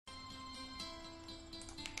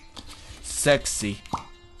Sexy.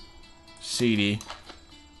 Seedy.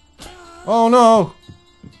 Oh no!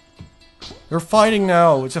 They're fighting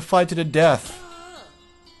now. It's a fight to the death.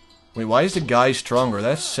 Wait, why is the guy stronger?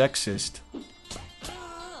 That's sexist.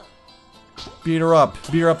 Beat her up.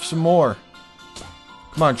 Beat her up some more.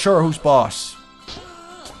 Come on, show her who's boss.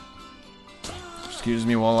 Excuse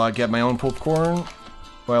me while I get my own popcorn.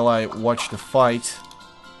 While I watch the fight.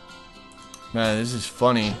 Man, this is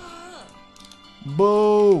funny.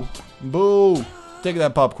 Boo! Boo! Take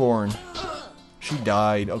that popcorn. She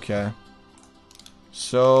died. Okay.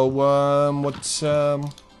 So, what's,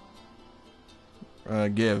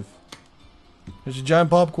 give. There's a giant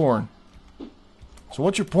popcorn. So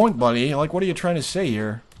what's your point, buddy? Like, what are you trying to say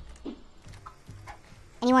here?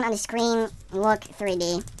 Anyone on the screen look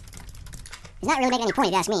 3D? Does not really make any point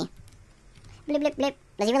if you ask me. Blip, blip, blip.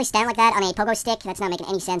 Does he really stand like that on a pogo stick? That's not making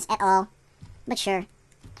any sense at all. But sure.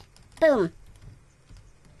 Boom.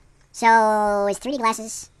 So, is 3D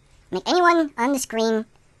glasses make anyone on the screen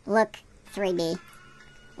look 3D?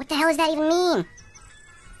 What the hell does that even mean?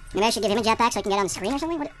 Maybe I should give him a jetpack so I can get on the screen or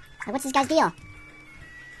something? What's this guy's deal?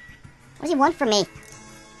 What does he want from me?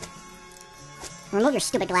 Remove your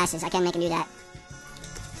stupid glasses. I can't make him do that.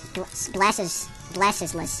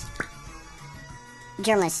 Glassesless.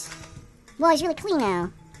 Germless. Well, he's really clean now.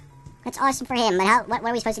 That's awesome for him, but what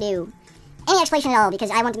are we supposed to do? Any explanation at all, because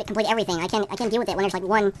I want to complete everything. I can't deal with it when there's like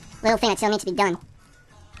one little thing that still needs to be done.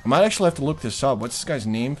 I might actually have to look this up. What's this guy's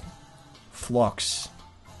name? Flux.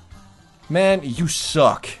 Man, you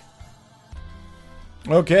suck.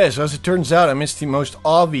 Okay, so as it turns out, I missed the most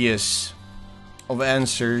obvious of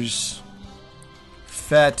answers.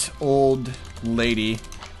 Fat old lady.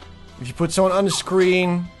 If you put someone on the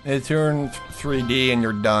screen, it turns 3D and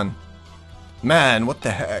you're done. Man, what the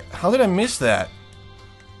heck? How did I miss that?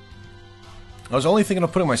 I was only thinking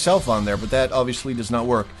of putting myself on there, but that obviously does not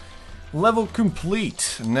work. Level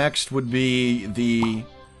complete. Next would be the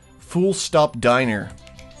Full Stop Diner.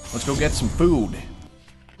 Let's go get some food.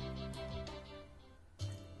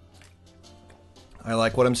 I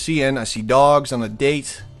like what I'm seeing. I see dogs on a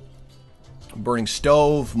date. A burning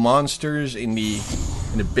stove. Monsters in the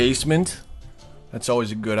basement. That's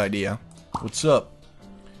always a good idea. What's up?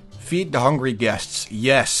 Feed the hungry guests.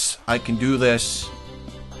 Yes, I can do this.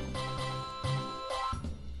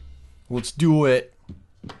 Let's do it.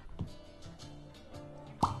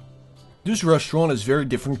 This restaurant has very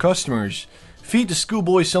different customers. Feed the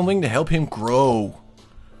schoolboy something to help him grow.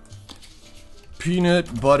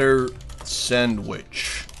 Peanut butter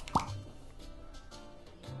sandwich.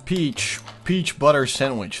 Peach butter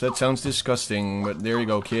sandwich. That sounds disgusting, but there you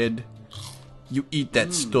go, kid. You eat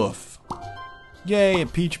that stuff. Yay, a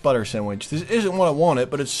peach butter sandwich. This isn't what I wanted,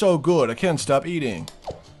 but it's so good, I can't stop eating.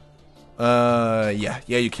 Yeah,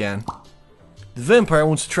 you can. The vampire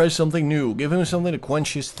wants to try something new. Give him something to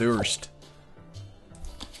quench his thirst.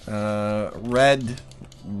 Red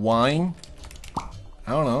wine?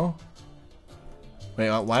 I don't know. Wait,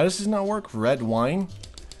 why does this not work? Red wine?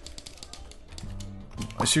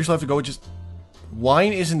 I seriously have to go with just...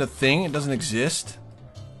 Wine isn't a thing? It doesn't exist?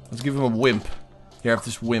 Let's give him a wimp. Here, I have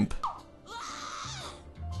this wimp.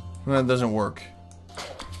 That doesn't work.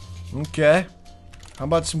 Okay. How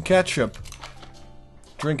about some ketchup?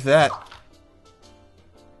 Drink that.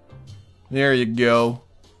 There you go.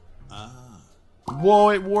 Whoa,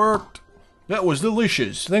 it worked. That was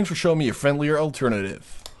delicious. Thanks for showing me a friendlier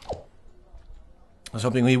alternative. I was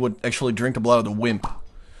hoping he would actually drink the blood of the wimp.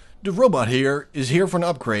 The robot here is here for an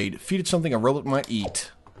upgrade. Feed it something a robot might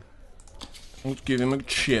eat. Let's give him a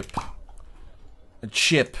chip. A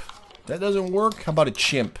chip. That doesn't work? How about a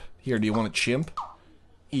chimp? Here, do you want a chimp?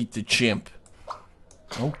 Eat the chimp.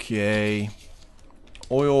 Okay.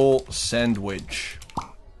 Oil sandwich.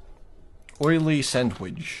 Oily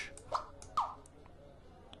sandwich.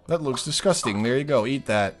 That looks disgusting. There you go. Eat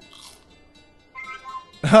that.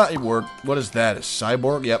 Ha! It worked. What is that? A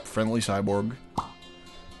cyborg? Yep, friendly cyborg.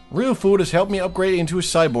 Real food has helped me upgrade into a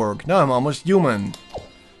cyborg. Now I'm almost human.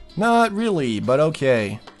 Not really, but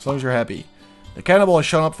okay. As long as you're happy. The cannibal has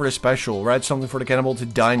shown up for a special. Write something for the cannibal to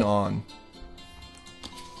dine on.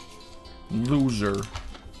 Loser.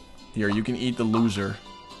 Here, you can eat the loser.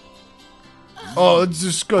 Oh, it's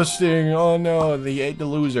disgusting. Oh no, they ate the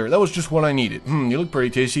loser. That was just what I needed. You look pretty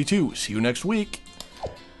tasty too. See you next week.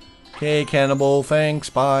 Okay, cannibal. Thanks.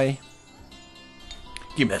 Bye.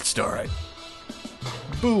 Give me that starlight.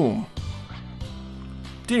 Boom.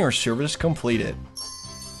 Dinner service completed.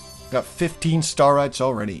 Got 15 starlights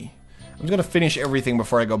already. I'm gonna finish everything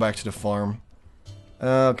before I go back to the farm.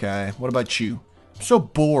 Okay, what about you? I'm so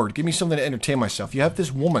bored. Give me something to entertain myself. You have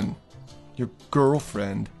this woman. Your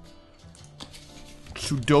girlfriend.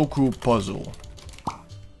 Sudoku puzzle.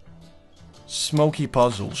 Smoky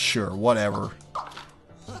puzzle, sure, whatever.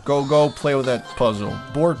 Go play with that puzzle.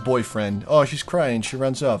 Bored boyfriend. Oh, she's crying. She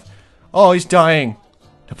runs off. Oh, he's dying.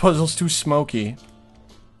 The puzzle's too smoky.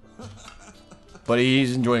 But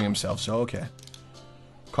he's enjoying himself, so okay.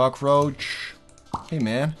 Cockroach. Hey,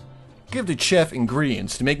 man. Give the chef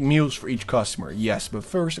ingredients to make meals for each customer. Yes, but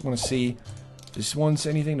first I want to see... This one's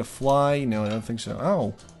anything to fly? No, I don't think so.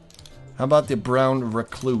 Oh. How about the brown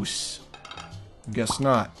recluse? Guess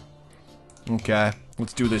not. Okay,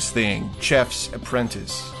 let's do this thing. Chef's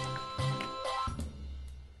apprentice.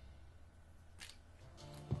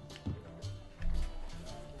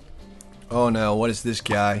 Oh no, what is this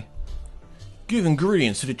guy? Give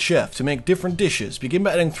ingredients to the chef to make different dishes. Begin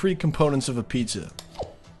by adding 3 components of a pizza.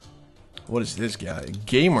 What is this guy? A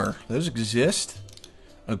gamer. Those exist?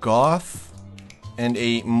 A goth? And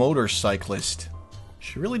a motorcyclist.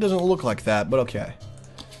 She really doesn't look like that, but okay.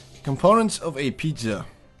 Components of a pizza.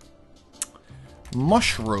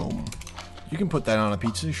 Mushroom. You can put that on a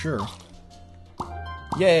pizza, sure.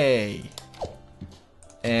 Yay!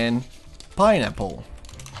 And pineapple.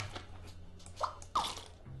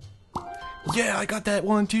 Yeah, I got that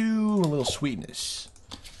one too. A little sweetness.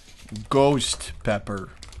 Ghost pepper.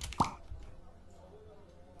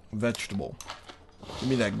 Vegetable. Give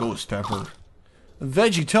me that ghost pepper. The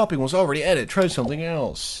veggie topping was already added. Try something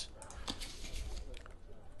else.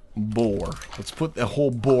 Boar. Let's put the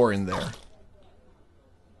whole boar in there.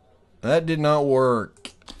 That did not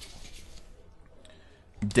work.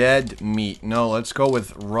 Dead meat. No, let's go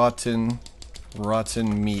with rotten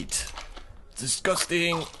meat.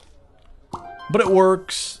 Disgusting. But it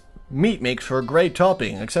works. Meat makes for a great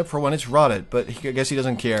topping, except for when it's rotted, but I guess he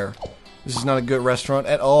doesn't care. This is not a good restaurant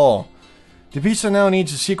at all. The pizza now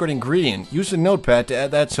needs a secret ingredient. Use a notepad to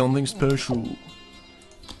add that something special.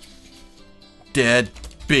 Dead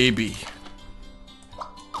baby.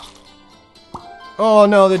 Oh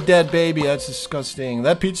no, the dead baby. That's disgusting.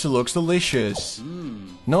 That pizza looks delicious.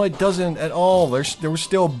 No, it doesn't at all. There was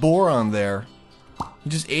still a boar on there.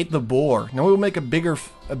 You just ate the boar. Now we will make a bigger...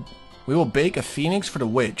 we will bake a phoenix for the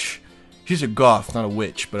witch. She's a goth, not a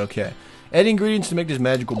witch, but okay. Add ingredients to make this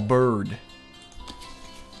magical bird.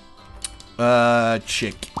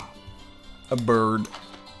 Chick. A bird.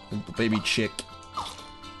 A baby chick.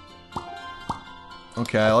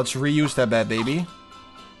 Okay, let's reuse that bad baby.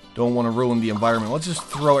 Don't want to ruin the environment. Let's just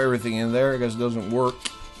throw everything in there. I guess it doesn't work.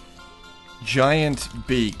 Giant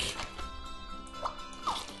beak.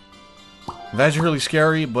 That's really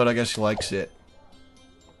scary, but I guess he likes it.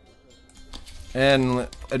 And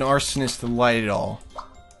an arsonist to light it all.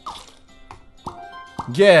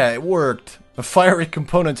 Yeah, it worked. A fiery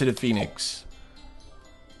component to the phoenix.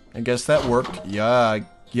 I guess that worked. Yeah,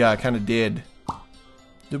 it kind of did.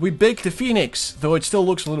 Did we bake the phoenix? Though it still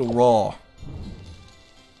looks a little raw.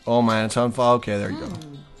 Oh man, it's on fire. Okay, there you go.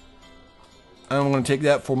 I'm gonna take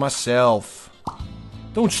that for myself.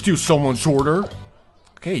 Don't steal someone's order.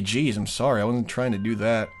 Okay, geez, I'm sorry. I wasn't trying to do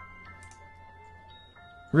that.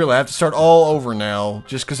 Really, I have to start all over now,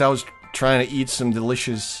 just because I was trying to eat some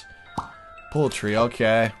delicious poultry.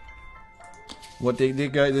 Okay. What did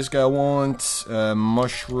this guy want?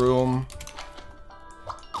 Mushroom.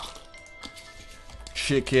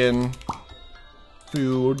 Chicken.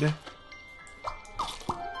 Food.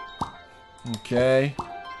 Okay.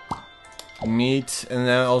 Meat, and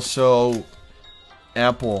then also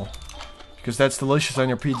apple. Because that's delicious on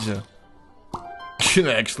your pizza. Should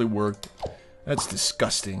have actually worked. That's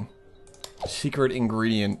disgusting. Secret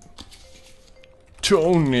ingredient.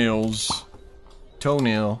 Toenails.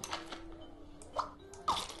 Toenail.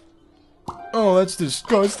 Oh, that's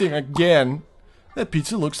disgusting again. That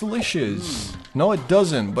pizza looks delicious. No, it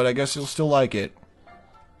doesn't, but I guess you'll still like it.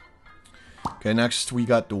 Okay, next we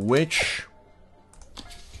got the witch.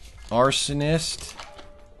 Arsonist.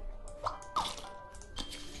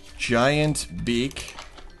 Giant beak.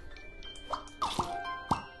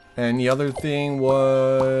 And the other thing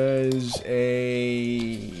was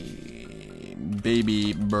a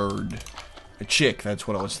baby bird. A chick, that's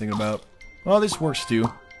what I was thinking about. Oh, this works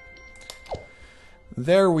too.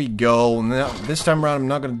 There we go. Now, this time around I'm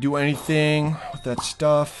not going to do anything with that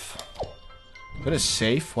stuff. Is that a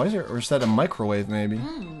safe? Why is there, or is that a microwave maybe?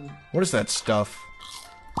 What is that stuff?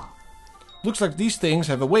 Looks like these things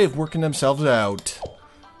have a way of working themselves out.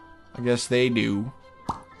 I guess they do.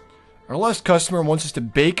 Our last customer wants us to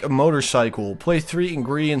bake a motorcycle. Place 3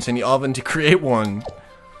 ingredients in the oven to create one.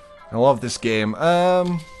 I love this game.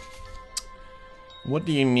 What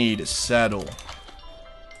do you need? A saddle.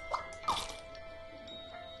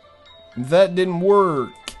 That didn't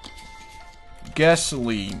work.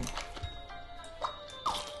 Gasoline.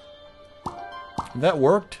 That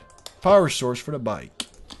worked. Power source for the bike.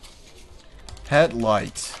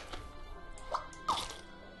 Headlight.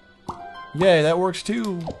 Yay, that works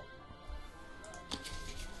too.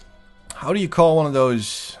 How do you call one of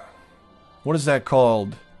those? What is that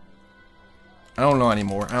called? I don't know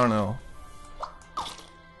anymore. I don't know.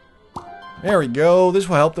 There we go. This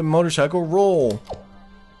will help the motorcycle roll.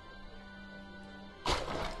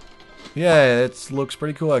 Yeah, that looks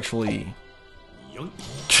pretty cool actually.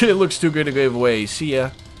 It looks too good to give away. See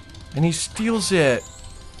ya. And he steals it.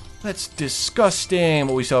 That's disgusting.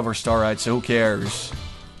 But we still have our star rides, so who cares?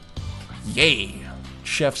 Yay!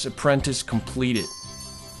 Chef's apprentice completed.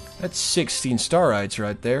 That's 16 star rides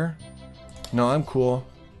right there. No, I'm cool.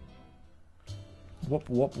 Whoop,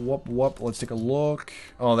 whoop, whoop, whoop. Let's take a look.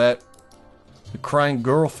 Oh, that... The crying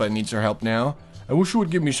girlfriend needs our help now. I wish you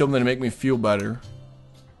would give me something to make me feel better.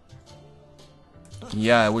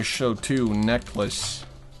 Yeah, I wish so too. Necklace.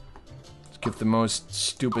 Let's give the most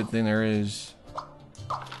stupid thing there is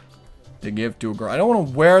to give to a girl. I don't want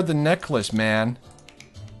to wear the necklace, man.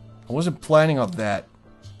 I wasn't planning on that.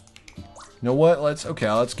 You know what? Let's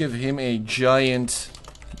give him a giant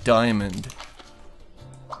diamond.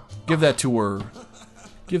 Give that to her.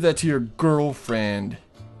 Give that to your girlfriend.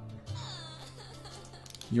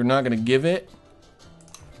 You're not gonna give it?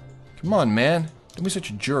 Come on, man. Don't be such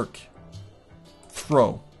a jerk.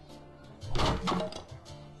 Throw.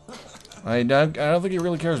 I don't think he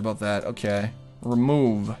really cares about that. Okay.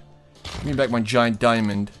 Remove. Give me back my giant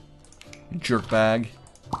diamond. You jerk bag.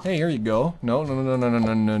 Hey, here you go. No, no, no, no, no,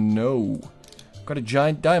 no, no, no. Got a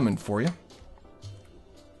giant diamond for you.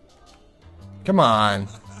 Come on.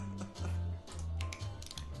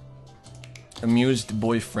 Amused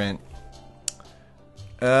boyfriend.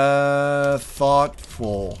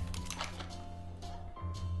 Thoughtful.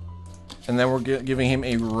 And then we're giving him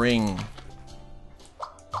a ring.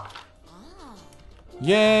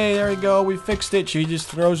 Yay, there we go. We fixed it. She just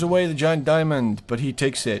throws away the giant diamond, but he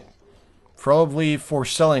takes it. Probably for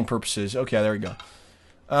selling purposes. Okay, there we go.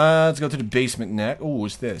 Let's go to the basement next. Oh,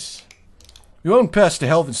 what's this? We won't pass the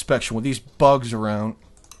health inspection with these bugs around.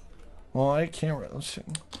 Well, I can't... Let's see.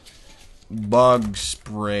 Bug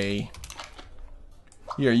spray.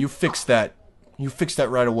 Here, you fix that. You fix that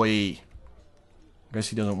right away. Guess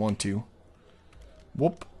he doesn't want to.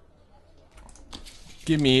 Whoop.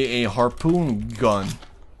 Give me a harpoon gun.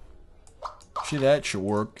 See, that should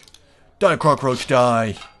work. Die, cockroach,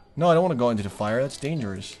 die. No, I don't want to go into the fire. That's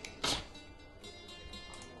dangerous.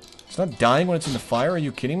 It's not dying when it's in the fire. Are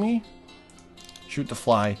you kidding me? Shoot the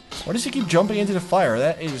fly. Why does he keep jumping into the fire?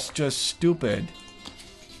 That is just stupid.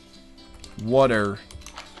 Water.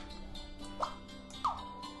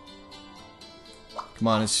 Come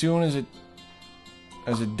on, as soon as it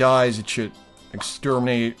dies, it should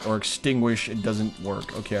exterminate or extinguish. It doesn't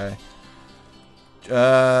work. Okay.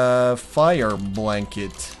 Fire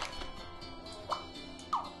blanket.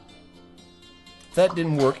 That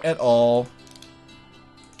didn't work at all.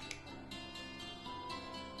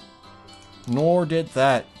 Nor did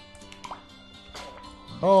that.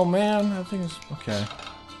 Oh man, that thing is... Okay.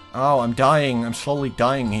 Oh, I'm dying. I'm slowly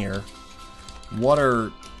dying here.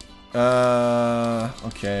 Water...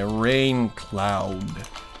 Okay, rain cloud.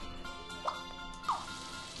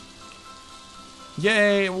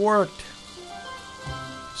 Yay, it worked!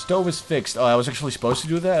 Stove is fixed. Oh, I was actually supposed to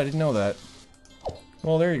do that? I didn't know that.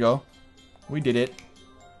 Well, there you go. We did it.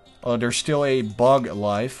 Oh, there's still a bug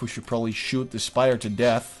alive. We should probably shoot the spider to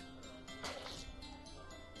death.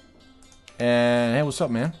 And, hey, what's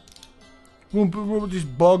up, man? What are these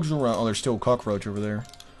bugs around? Oh, there's still a cockroach over there.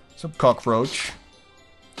 What's up, cockroach?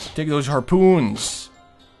 Take those harpoons.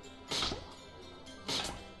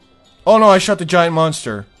 Oh no, I shot the giant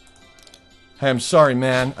monster. Hey, I'm sorry,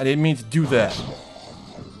 man. I didn't mean to do that.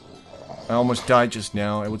 I almost died just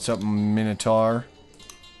now. Hey, what's up, Minotaur?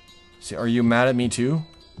 See, are you mad at me too?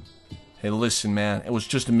 Hey, listen, man. It was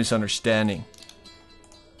just a misunderstanding.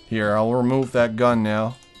 Here, I'll remove that gun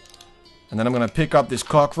now. And then I'm gonna pick up this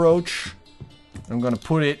cockroach. I'm gonna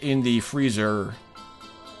put it in the freezer.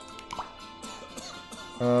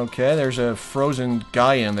 Okay, there's a frozen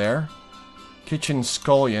guy in there. Kitchen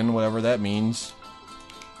scullion, whatever that means.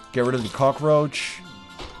 Get rid of the cockroach.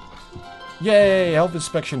 Yay! Health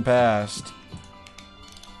inspection passed.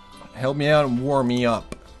 Help me out and warm me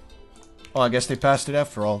up. Oh, I guess they passed it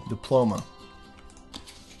after all. Diploma.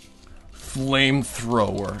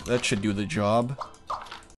 Flamethrower. That should do the job.